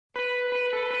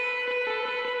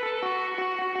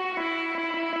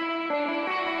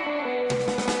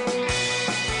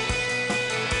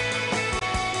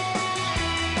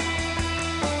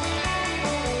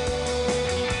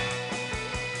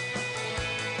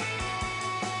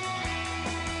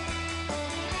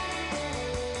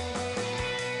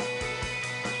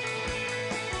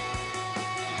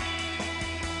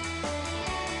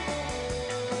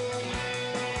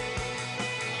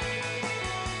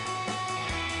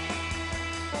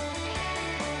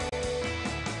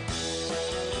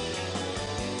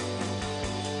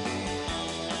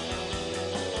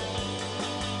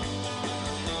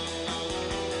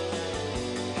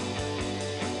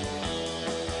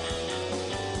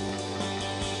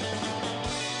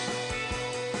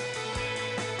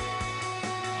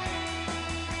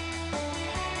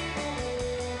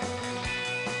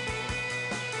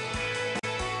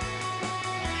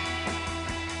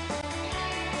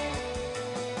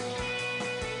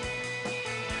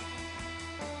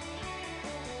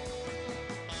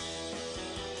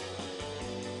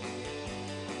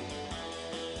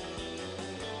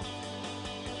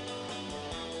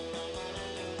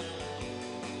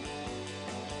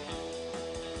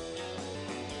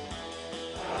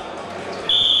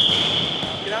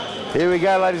Here we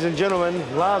go, ladies and gentlemen.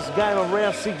 Last game of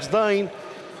round 16.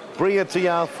 Bring it to you,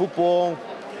 Futbol.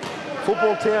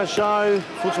 Futbol Town Show,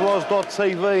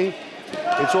 Futsalroos.tv.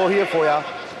 It's all here for you.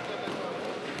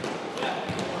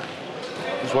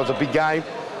 This one's a big game.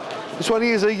 This one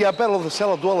here is a battle of the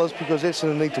Sala dwellers because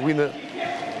Essendon need to win it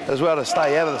as well to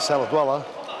stay out of the Sala dweller.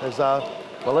 As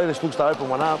Moraes looks to open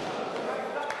one up.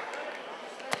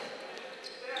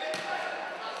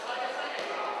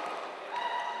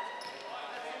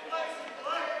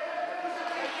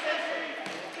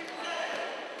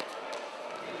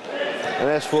 And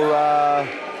as for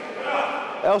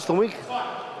Elsternwick,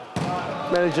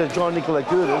 manager John Nicola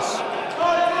Curtis,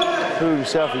 who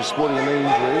himself is sporting a knee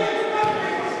injury,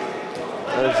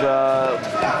 has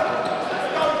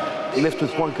left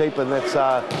with one keeper, and that's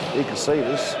Charlie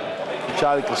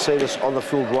Casitas on the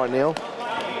field right now.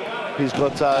 He's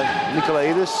got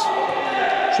Nicolaitis,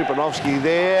 Tripanovsky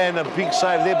there, and a big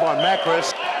save there by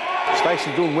Macris.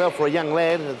 Stacey doing well for a young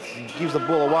lad, gives the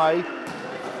ball away.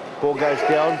 Ball goes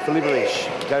down,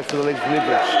 Filipovic goes to the legs,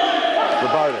 Filipovic.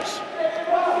 Rabotis.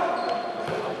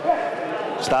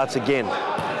 Starts again.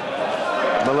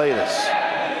 Moraes.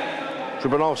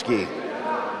 Tripanovsky.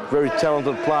 Very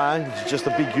talented player. He's just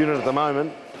a big unit at the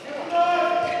moment.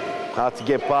 Hard to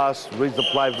get past. Reads the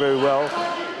play very well.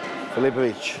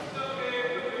 Filipovic.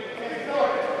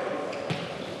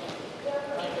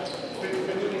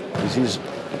 This is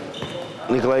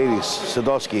Nicolaitis.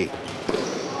 Sadowski.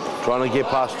 Trying to get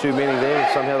past too many there.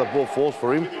 Somehow the ball falls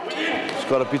for him. He's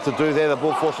got a bit to do there. The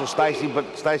ball falls for Stacey,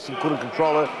 but Stacey couldn't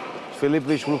control it.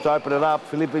 Filipovic looked to open it up.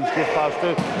 Filipovic gets past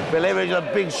two. Filipovic a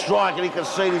big strike, and he can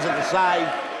see he's at the save.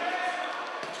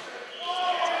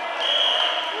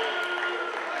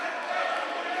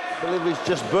 Filipovic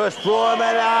just burst through him,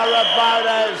 and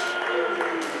Rabotis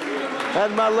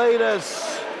and Moraes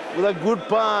with a good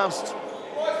pass,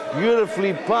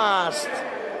 beautifully passed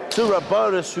to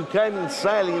Rabotis, who came in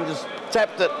sailing and just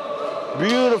tapped it,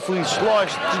 beautifully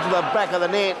sliced into the back of the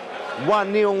net.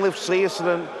 1-0 lifts the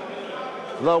Essendon.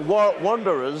 The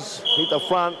Wanderers hit the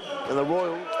front, and the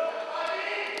Royal.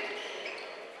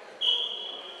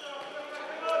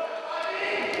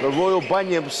 The Royal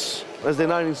Bunyips, as they're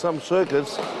known in some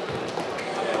circuits,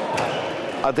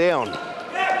 are down.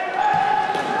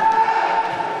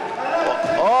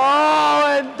 Oh,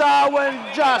 and Darwin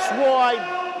just wide.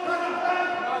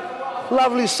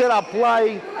 Lovely set-up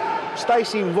play.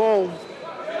 Stacey involved.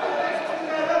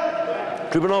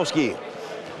 Tripanovsky.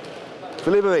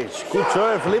 Filipovic. Good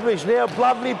turn. Filipovic now.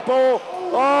 Lovely ball.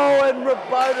 Oh, and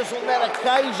Rabotis on that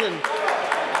occasion.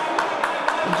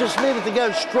 He just needed to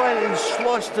go straight and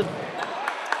sliced it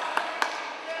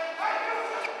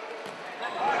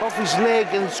off his leg,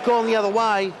 and it's gone the other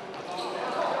way.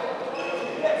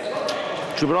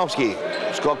 Tripanovsky.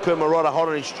 Scott Kermarota hot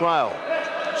on his trail.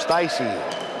 Stacey.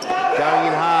 Going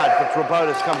in hard, but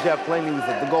Rabotis comes out cleanly with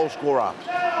it, the goal scorer.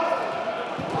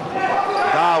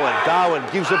 Darwin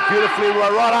gives it beautifully to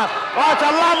Marotta. Oh, it's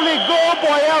a lovely goal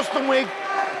by Elsternwick.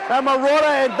 And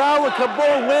Marotta and Darwin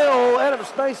combine well out of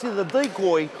Stacey, the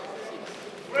decoy.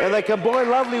 And they combine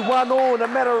lovely 1-1 in a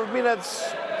matter of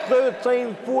minutes.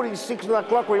 13:46 of the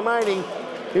clock remaining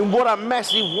in what a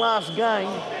massive last game.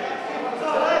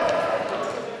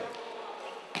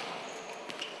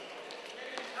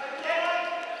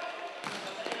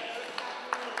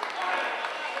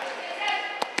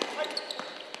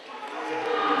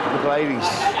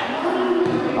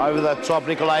 Over the top,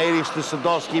 Nicolaitis to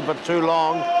Sadowski, but too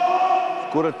long.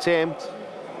 Good attempt.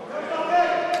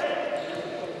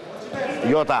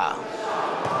 Jota.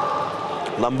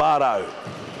 Lombardo.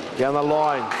 Down the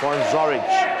line, finds Zoric.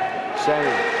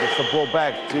 Sammy gets the ball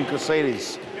back to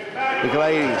Casitas.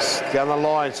 Nicolaitis down the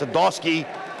line. Sadowski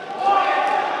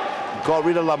got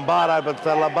rid of Lombardo, but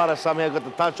Lombardo somehow got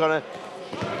the touch on it.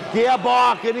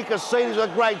 Gearbock and Casitas a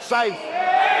great save.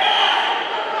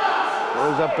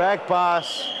 There's a back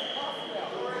pass,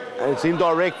 and it's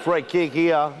indirect free kick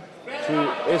here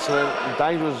to Essendon,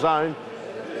 dangerous zone.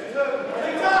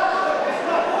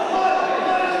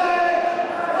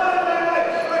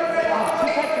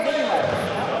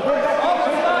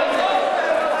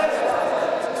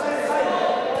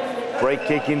 Free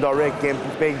kick indirect, and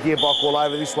Ben Gearbock all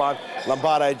over this one.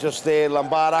 Lombardo just there,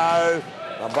 Lombardo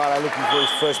looking for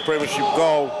his first premiership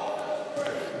goal.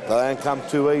 They don't come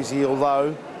too easy,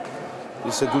 although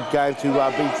this is a good game to be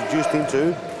introduced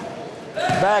into.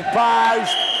 Back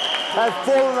post. Have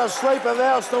fallen asleep of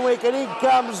Elsternwick, and in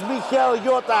comes Michael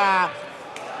Jota.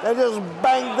 They just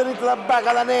banged it into the back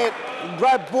of the net.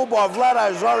 Great ball by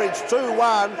Vlado Zoric,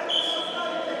 2-1.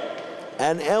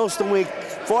 And Elsternwick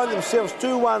find themselves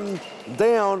 2-1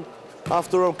 down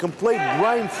after a complete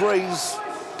brain freeze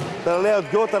that allowed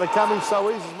Jota to come in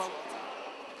so easy.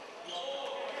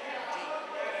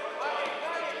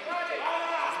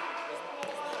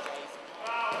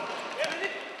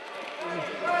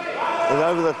 And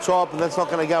over the top, and that's not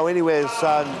going to go anywhere.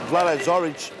 So Vlado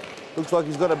Zoric looks like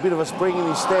he's got a bit of a spring in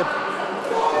his step.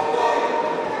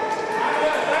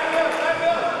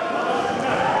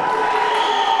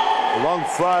 A long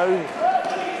throw,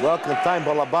 well contained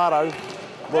by Labato.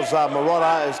 Was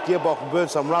Marotta as Gearbock burned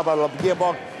some rubber.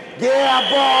 Gearbock!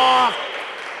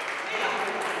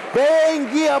 Bang!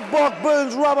 Gearbock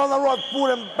burns rubber on the right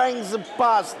foot and bangs it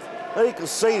past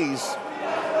Ecosides.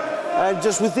 And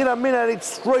just within a minute,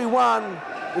 it's 3-1.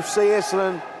 FC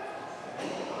Essendon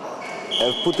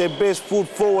have put their best foot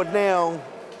forward now.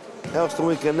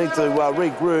 Elsternwick need to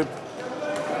regroup.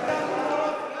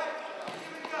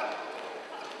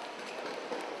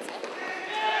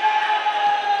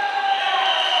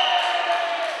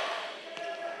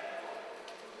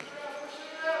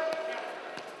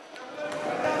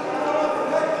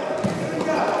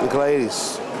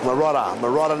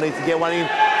 Marotta needs to get one in.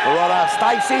 Marotta,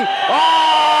 Stacey.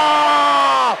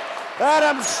 Oh!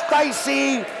 Adam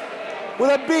Stacey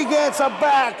with a big answer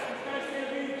back.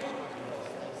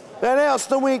 And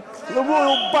Elsternwick, the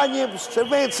Royal Bunyips,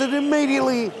 have answered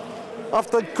immediately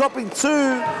after copping 2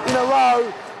 in a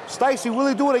row. Stacey, will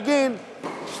he do it again?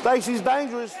 Stacey's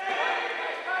dangerous.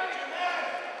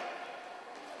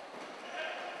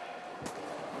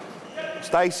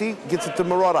 Stacey gets it to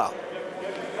Marotta.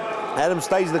 Adam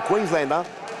Stacey, the Queenslander.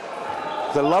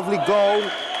 It's a lovely goal.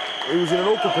 He was in an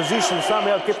awkward position,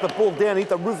 somehow kept the ball down, hit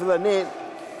the roof of the net.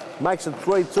 Makes it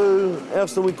 3-2.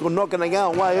 Elsternwick are not going to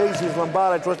go away easy as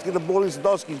Lombardo tries to get the ball in.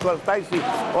 Sadowski's got it. Stacey.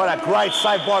 What a great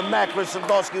save by Macris.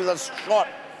 Sadowski with a shot.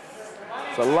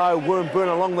 It's a low worm burn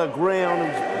along the ground.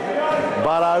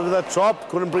 But over the top,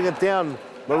 couldn't bring it down.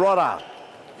 Marotta.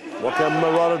 What can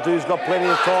Marotta do? He's got plenty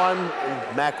of time.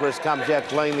 Macris comes out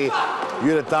cleanly.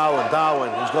 Yuta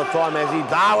Darwin. He's got time, has he?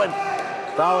 Darwin,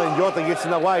 Jota gets in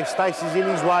the way. Stacey's in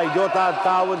his way. Jota,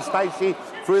 Darwin, Stacey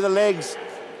through the legs.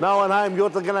 No one home.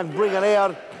 Jota going to bring it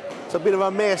out. It's a bit of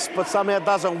a mess, but somehow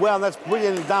does it well. And that's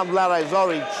brilliantly done, Vlado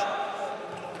Zoric.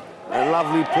 A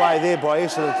lovely play there by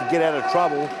Essendon to get out of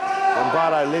trouble.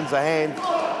 Lombardo lends a hand.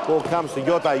 Ball comes to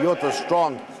Jota. Jota's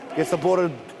strong. Gets the ball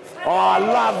to... Oh,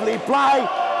 lovely play.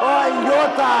 Oh,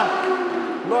 Jota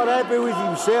not happy with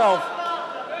himself.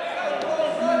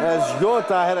 As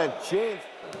Jota had a chance.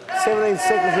 17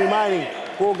 seconds remaining.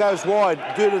 Ball goes wide.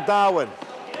 Due to Darwin.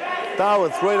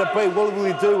 Darwin, 3 to beat. What will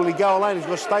he do? Will he go alone? He's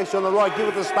got Stacey on the right. Give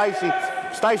it to Stacey.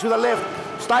 Stacey with the left.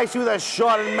 Stacey with a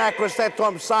shot, and Macris that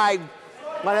time saved.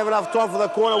 Won't have enough time for the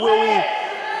corner, will he?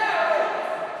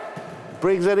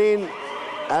 Brings it in.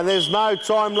 And there's no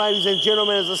time, ladies and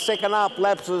gentlemen, as the second half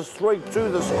lapses.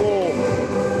 3-2 the score.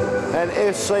 And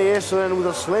FC Essendon with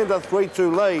a slender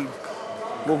 3-2 lead.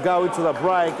 We'll go into the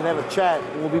break and have a chat.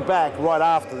 We'll be back right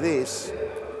after this.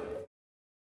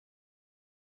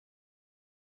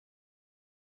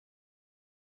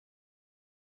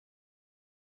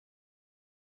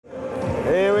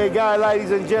 Here we go,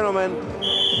 ladies and gentlemen.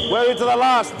 We're into the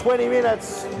last 20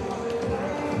 minutes.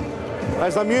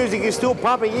 As the music is still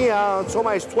pumping here, it's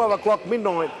almost 12 o'clock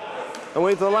midnight. And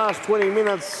we're into the last 20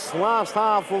 minutes, last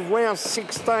half of round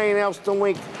 16,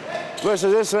 Elsternwick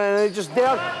versus Essendon. And they're just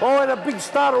down. Oh, and a big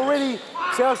start already.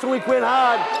 So Elsternwick went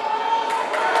hard.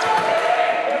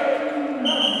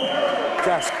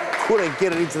 Just couldn't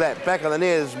get it into that back of the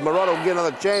net as Marotta will get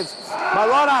another chance.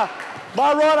 Marotta,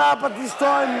 but this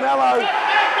time Mello.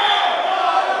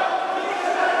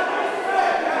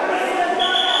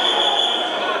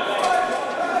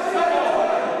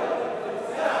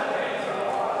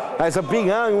 It's a big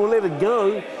hung, we'll let it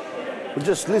go. We'll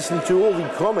just listen to all the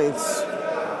comments.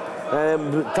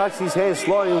 Touched his hand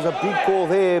slightly. It was a big call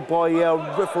there by our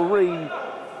referee,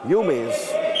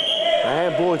 Yilmaz. A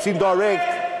handball, it's indirect.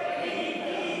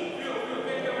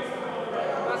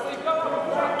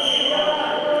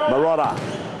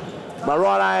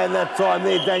 Marotta, and that time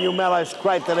there, Daniel Mallow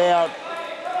scraped it out.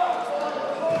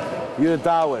 Yuta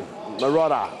Darwin,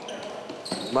 Marotta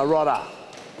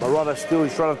still,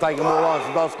 he's trying to take him all on.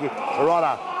 Sadowski,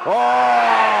 Marotta. Oh!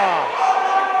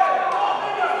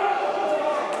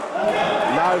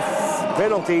 No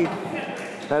penalty.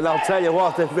 And I'll tell you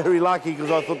what, they're very lucky because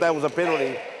I thought that was a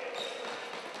penalty.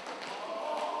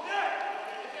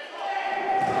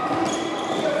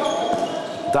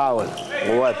 Darwin,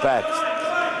 all right back.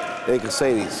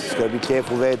 Ecosides, he's got to be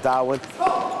careful there, Darwin.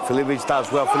 Filipovic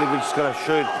does well. Filipovic's going to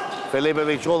shoot.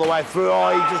 Filipovic all the way through. Oh,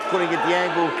 he just couldn't get the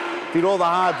angle. Did all the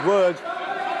hard work.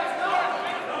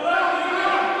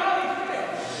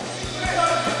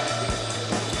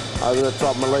 Over the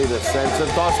top, Miletus. And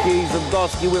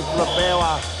Zadowski with the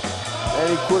power. And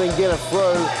he couldn't get it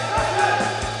through.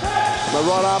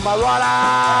 Marotta!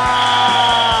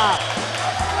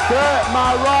 Kurt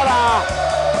Marotta!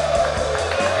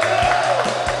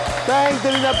 Banged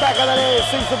it in the back of the net.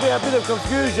 Seems to be a bit of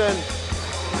confusion.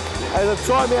 And the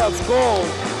timeout's called.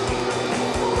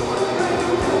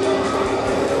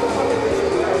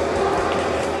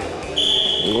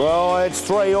 Well, it's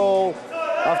 3-all.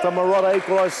 After Marotta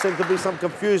equalised, seemed to be some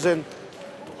confusion.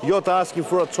 Jota asking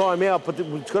for a timeout, but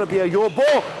it's going to be your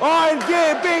ball. Oh, and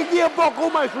Ben Gearbock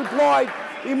almost replied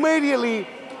immediately.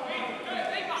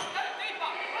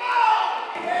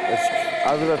 It's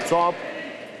over the top.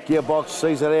 Gearbox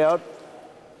sees it out.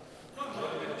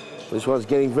 This one's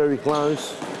getting very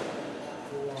close.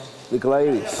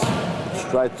 Nicolaides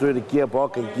straight through to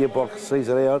Gearbock, and Gearbock sees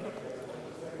it out.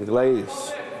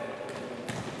 Nicolaides.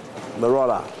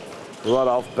 Marotta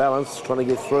off balance, trying to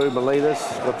get through. Miletus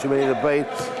got too many to beat.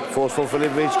 Forceful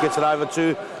Filipovic gets it over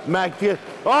to Mackie.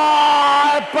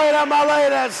 Oh, Peter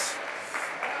Miletus!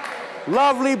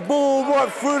 Lovely ball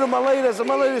right through to Miletus. And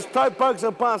Miletus toe pokes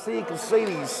it past the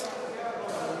Icosides.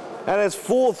 And it's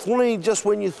 4-3 just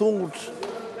when you thought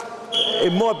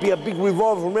it might be a big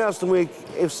revival from Elsternwick.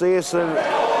 FC Essendon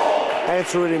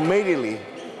answer it immediately.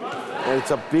 And it's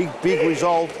a big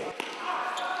result.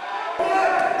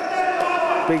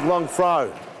 Big long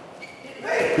throw.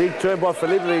 Big turn by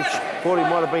Filipovic. Thought he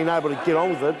might have been able to get on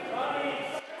with it.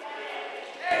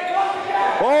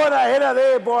 Oh, and a header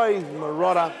there by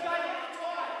Marotta.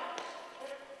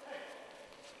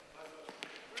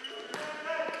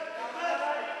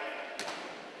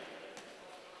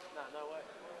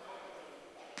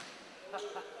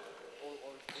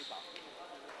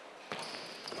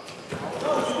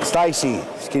 Stacey,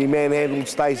 skinny manhandled,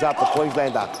 stays up, the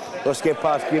Queenslander. Let's get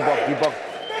past Gearbock.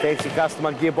 Fancy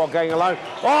customer, Gearbock going alone.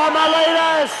 Oh,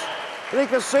 Miletus!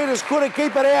 Icosides couldn't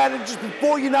keep it out, and just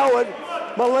before you know it,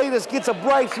 Miletus gets a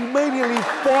brace immediately,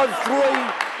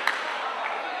 5-3.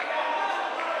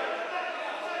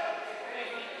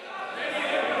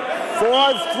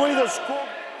 The score.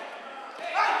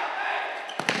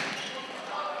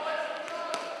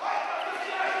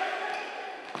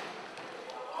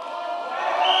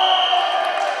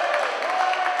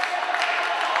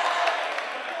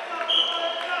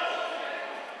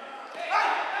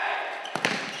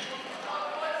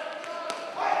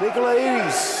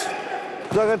 Nicolaides.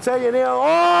 So I can tell you now, oh!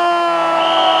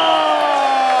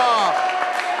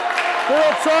 There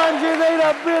are times you need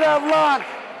a bit of luck.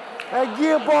 And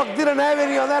Gearbock didn't have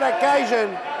any on that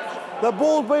occasion. The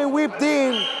ball's been whipped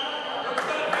in.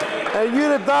 And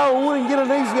Unadale wouldn't get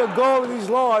an easier goal in his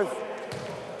life.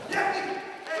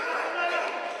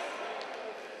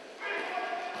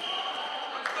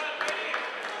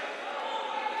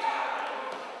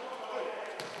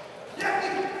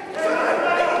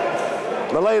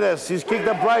 Miletus, he's kicked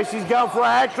the brace, he's going for a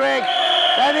hat-trick,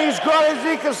 and he's got his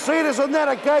Icosides on that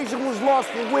occasion was lost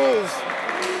for Wes.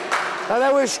 And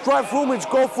they were straight for him, it's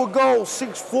goal for goal,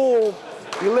 6-4,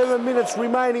 11 minutes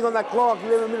remaining on that clock,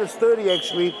 11 minutes 30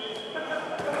 actually.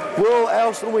 Will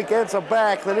Elsternwick answer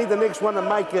back? They need the next one to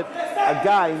make it a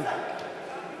game.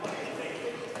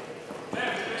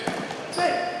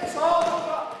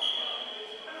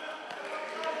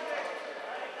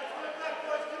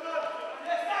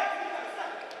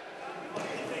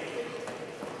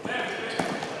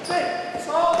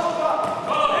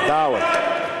 Darwin.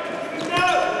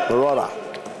 Marotta.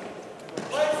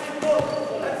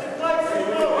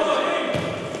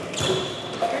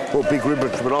 Well, big rib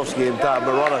of Tremanovsky, and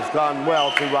Marotta's gone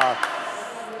well to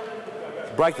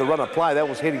break the run of play. That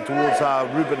was heading towards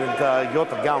Ruben and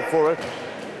Jota going for it.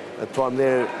 That time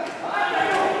there.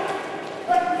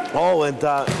 Oh, and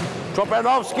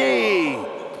Tremanovsky.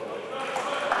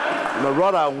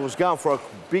 Marotta was going for a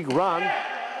big run.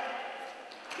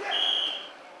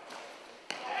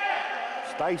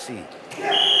 Stacey.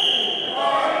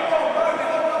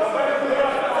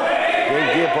 Then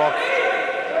Gearbock,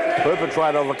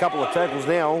 perpetrator of a couple of tackles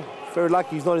now. Very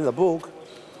lucky he's not in the book.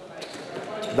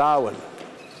 Darwin.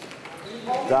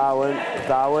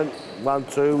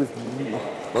 1-2 with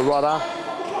Marotta.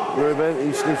 Ruben,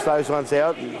 he sniffs those ones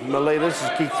out. Miletus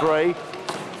has kicked 3.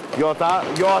 Jota,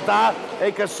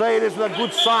 Icosides with a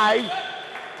good save.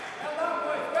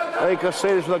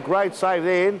 Icosides with a great save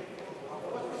there.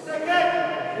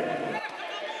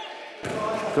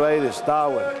 Gladys,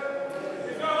 Darwin.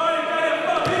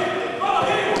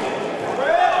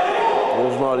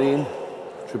 Ball's not in.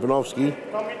 Tremanovsky.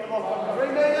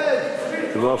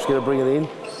 Tremanovsky to bring it in.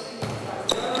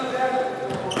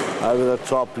 Over the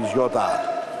top is Jota.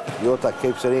 Jota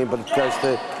keeps it in, but it goes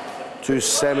to to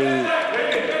Sammy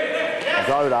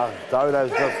Doda.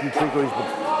 Doda's got a few trickeries, but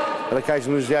on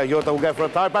occasion moves out. Yorta will go for a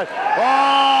toe poke.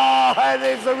 Oh, and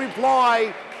there's the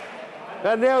reply.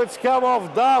 And now it's come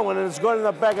off Darwin and it's gone in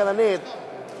the back of the net.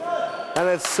 And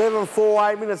it's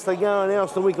 7-4, 8 minutes to go, and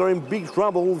Elsternwick are in big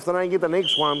trouble if they don't get the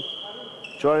next one.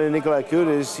 Johnny Nicola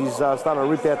Kudas, he's starting to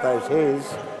rip out those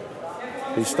hairs.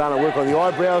 He's starting to work on the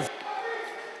eyebrows.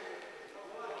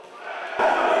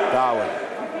 Darwin,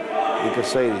 you can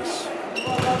see this.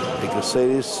 You can see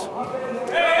this.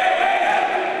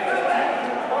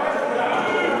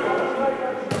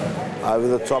 Over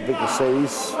the top, you can see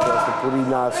this. Just to put in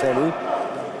Sammy.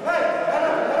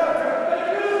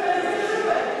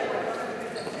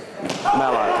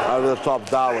 Mallow, over the top,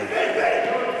 Darwin.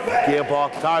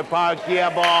 Gearbox, toe poke,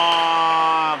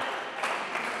 Gearbox.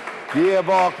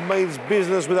 Gearbox means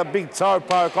business with a big toe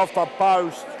poke off the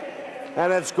post.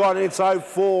 And it's gone, it's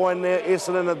 0-4, and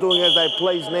Essendon are doing as they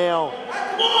please now.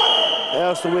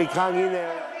 Elsternwick hung in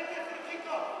there.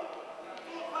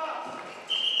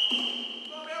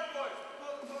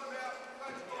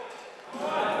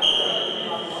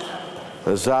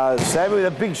 There's Sammy with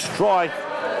a big strike.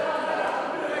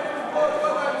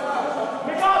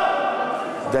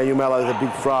 Daniel Mallow with a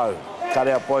big throw. Cut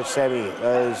out by Sammy.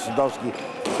 Sadowski.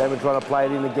 Sammy trying to play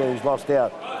it in again. He's lost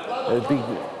out. There's big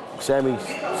Sammy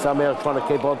somehow trying to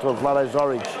keep on to Vlado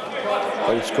Zoric.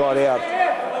 But it's got out.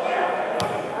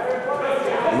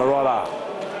 Marotta.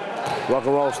 Rock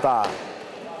and roll star.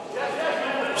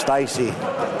 Stacey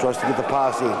tries to get the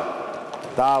pass in.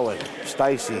 Darwin.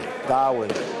 Stacey.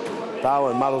 Darwin.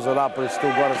 Darwin muddles it up, but it's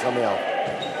still got it somehow.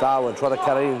 Darwin trying to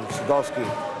cut it in. Sadowski.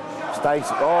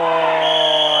 Stacey.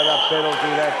 Oh, the penalty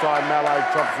that time. Mallow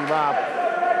chops him up.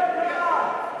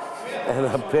 And a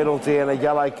penalty and a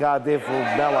yellow card there for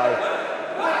Mallow.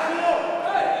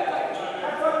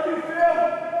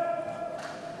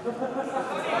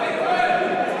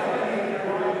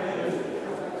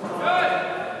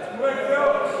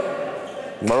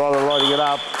 Marotta lighting it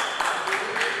up.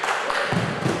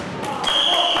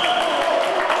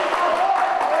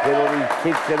 Penalty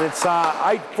kick, and it's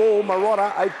 8-4 Marotta,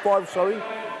 8-5, sorry.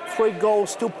 3 goals,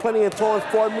 still plenty of time,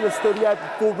 5 minutes 38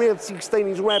 before round 16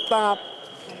 is wrapped up.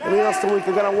 And the Elsternwick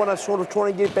are going to want to sort of try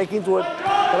and get back into it.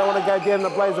 They don't want to go down in the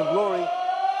blaze of glory.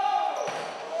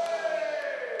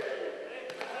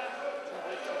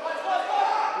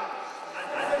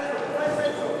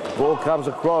 Ball comes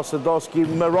across, Sadowski,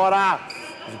 Marotta.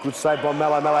 It's a good save by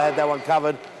Mallow. Mallow had that one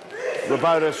covered.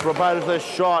 Rabotis the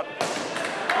shot.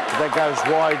 That goes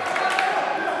wide.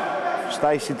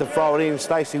 Stacey to throw it in.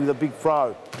 Stacey with a big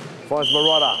throw. Finds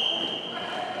Marotta.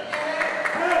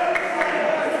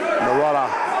 Marotta.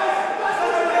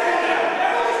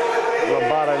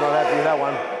 Lombardo not happy with that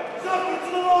one.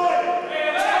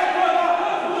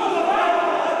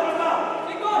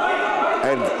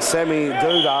 And Sammy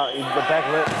Duda in the back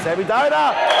of it. Sammy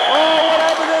Duda! Oh, what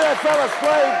happened there? That fell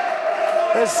asleep.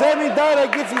 And Sammy Duda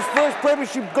gets his first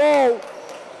premiership goal.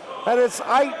 And it's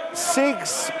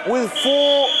 8-6 with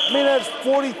 4 minutes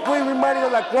 43 remaining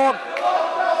on the clock.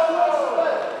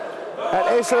 And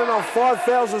Essendon on 5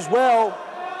 fouls as well.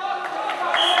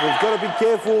 We've got to be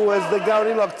careful as they're going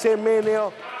in like 10 men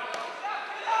now.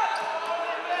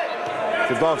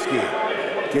 Sadowski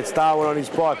gets Darwin on his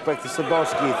bike. Back to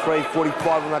Sadowski.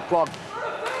 3:45 on the clock.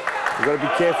 We've got to be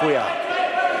careful here.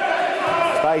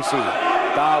 Stacey,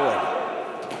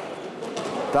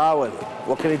 Darwin.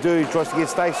 What can he do? He tries to get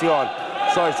Stacey on.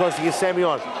 Sorry, he tries to get Sammy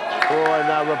on. Oh,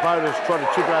 and Rabotis trying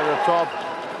to chip it over the top.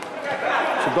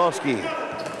 Sadowski.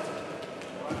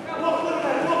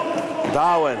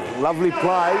 Darwin, lovely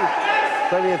play.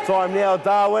 Plenty of time now,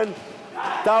 Darwin.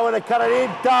 Darwin to cut it in.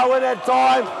 Darwin at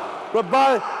time.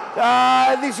 Rabotis.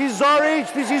 This is Zoric.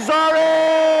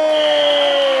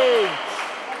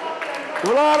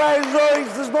 Vlado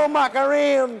Zoric does not muck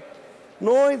around.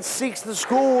 9-6 to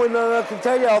score, and I can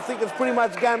tell you, I think it's pretty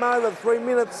much game over, 3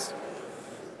 minutes.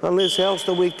 Unless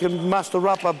Elsternwick can muster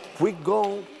up a quick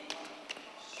goal.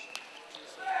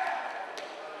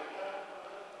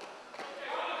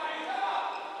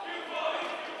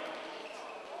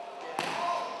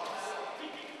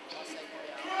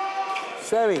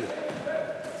 Sammy,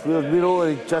 through the middle,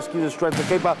 and he just gives a straight to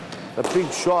keeper. A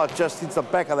big shot just hits the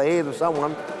back of the head of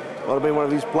someone. Might have been one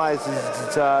of his players.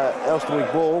 It's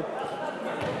Elsternwick ball.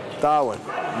 Darwin,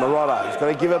 Marotta, he's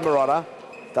going to give it Marotta.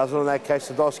 Doesn't in that case,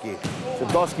 Sadowski.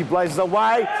 Sadowski blazes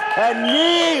away, and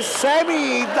yes,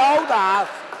 Sammy Doda,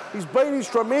 he's been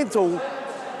instrumental.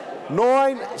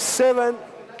 9-7,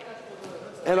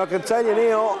 and I can tell you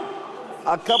now,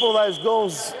 a couple of those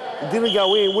goals didn't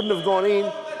go in, wouldn't have gone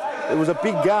in. It was a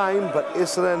big game, but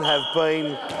Essendon have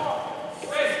been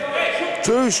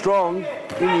Too strong in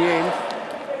the end.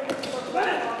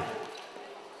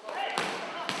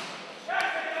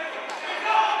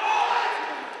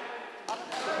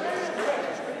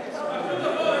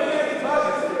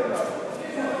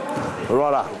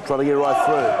 Righto, trying to get right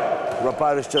through.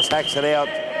 Rapotis just hacks it out.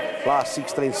 Last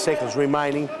 16 seconds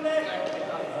remaining.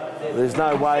 There's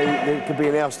no way there could be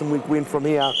an Elsternwick win from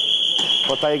here.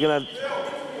 But they're going to...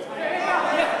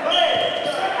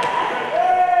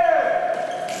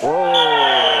 Oh!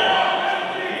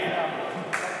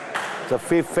 It's a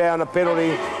fifth foul and a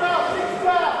penalty.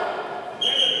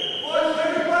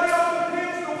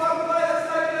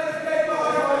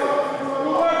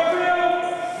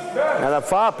 And a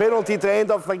far penalty to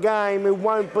end off the game. It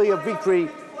won't be a victory.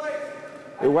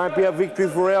 It won't be a victory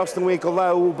for Elsternwick,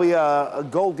 although it will be a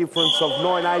goal difference of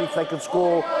 9-8 if they can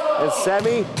score. And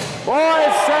Sammy,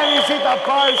 Sammy's hit the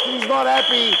post, he's not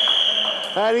happy.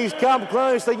 And he's come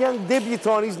close, the young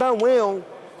debutant, he's done well.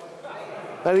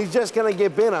 And he's just going to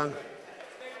get better.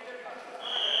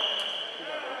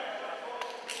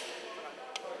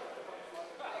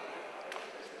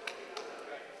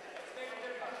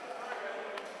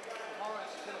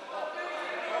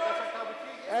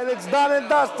 And it's done and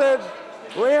dusted.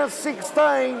 Round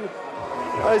 16,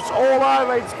 it's all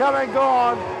over, it's come and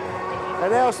gone.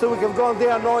 And Elsternwick have gone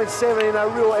down 9-7 in a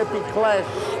real epic clash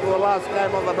for the last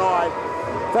game of the night.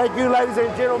 Thank you, ladies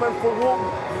and gentlemen, for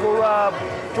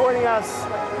joining us.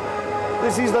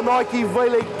 This is the Nike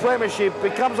V-League Premiership.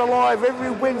 It comes alive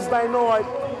every Wednesday night.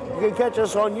 You can catch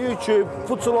us on YouTube,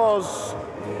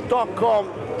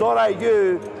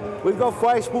 futsalroos.com.au. We've got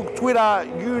Facebook, Twitter,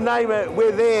 you name it,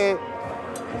 we're there.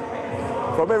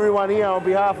 From everyone here, on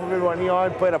behalf of everyone here,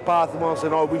 I'm Peter Parthamos,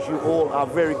 and I wish you all a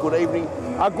very good evening,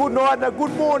 a good night and a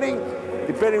good morning,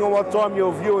 depending on what time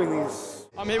you're viewing this.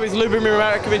 I'm here with Lubomir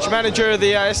Markovic, manager of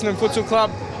the Essendon Futsal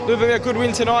Club. Lubomir, a good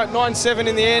win tonight, 9-7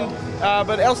 in the end,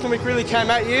 but Elsternwick really came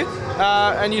at you,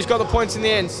 and you've got the points in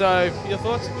the end, so your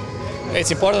thoughts?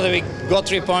 It's important that we got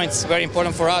 3 points, very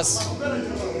important for us.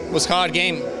 It was a hard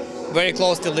game, very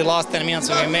close till the last 10 minutes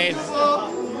we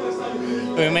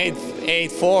made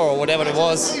 8-4 or whatever it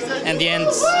was. In the end,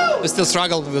 we still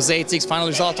struggled. It was 8-6 final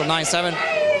result or 9-7.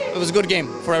 It was a good game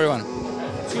for everyone.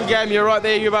 It's a good game. You're right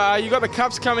there. You got the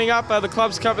cups coming up, the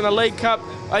Clubs Cup and the League Cup.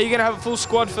 Are you going to have a full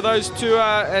squad for those two?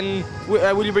 And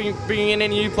will you bring in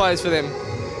any new players for them?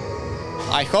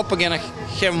 I hope we're going to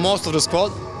have most of the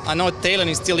squad. I know Taylor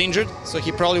is still injured, so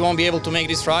he probably won't be able to make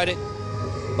this Friday.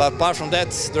 But apart from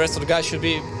that, the rest of the guys should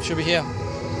be here.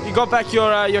 You got back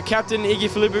your captain, Iggy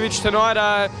Filipovic,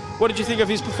 tonight. What did you think of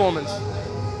his performance?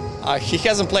 He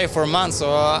hasn't played for a month,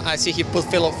 so I see he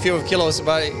put a few kilos,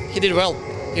 but he did well.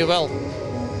 He did well.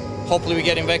 Hopefully we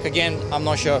get him back again, I'm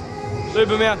not sure.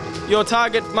 Lubomir, your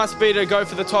target must be to go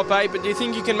for the top 8, but do you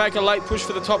think you can make a late push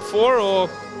for the top 4, or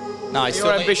no, it's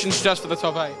your ambition's just for the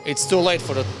top 8? It's too late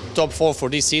for the top 4 for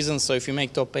this season, so if you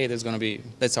make top 8,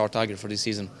 that's our target for this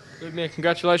season. Lubomir,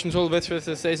 congratulations, all the best for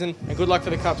this season, and good luck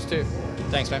for the Cups too.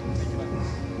 Thanks, man.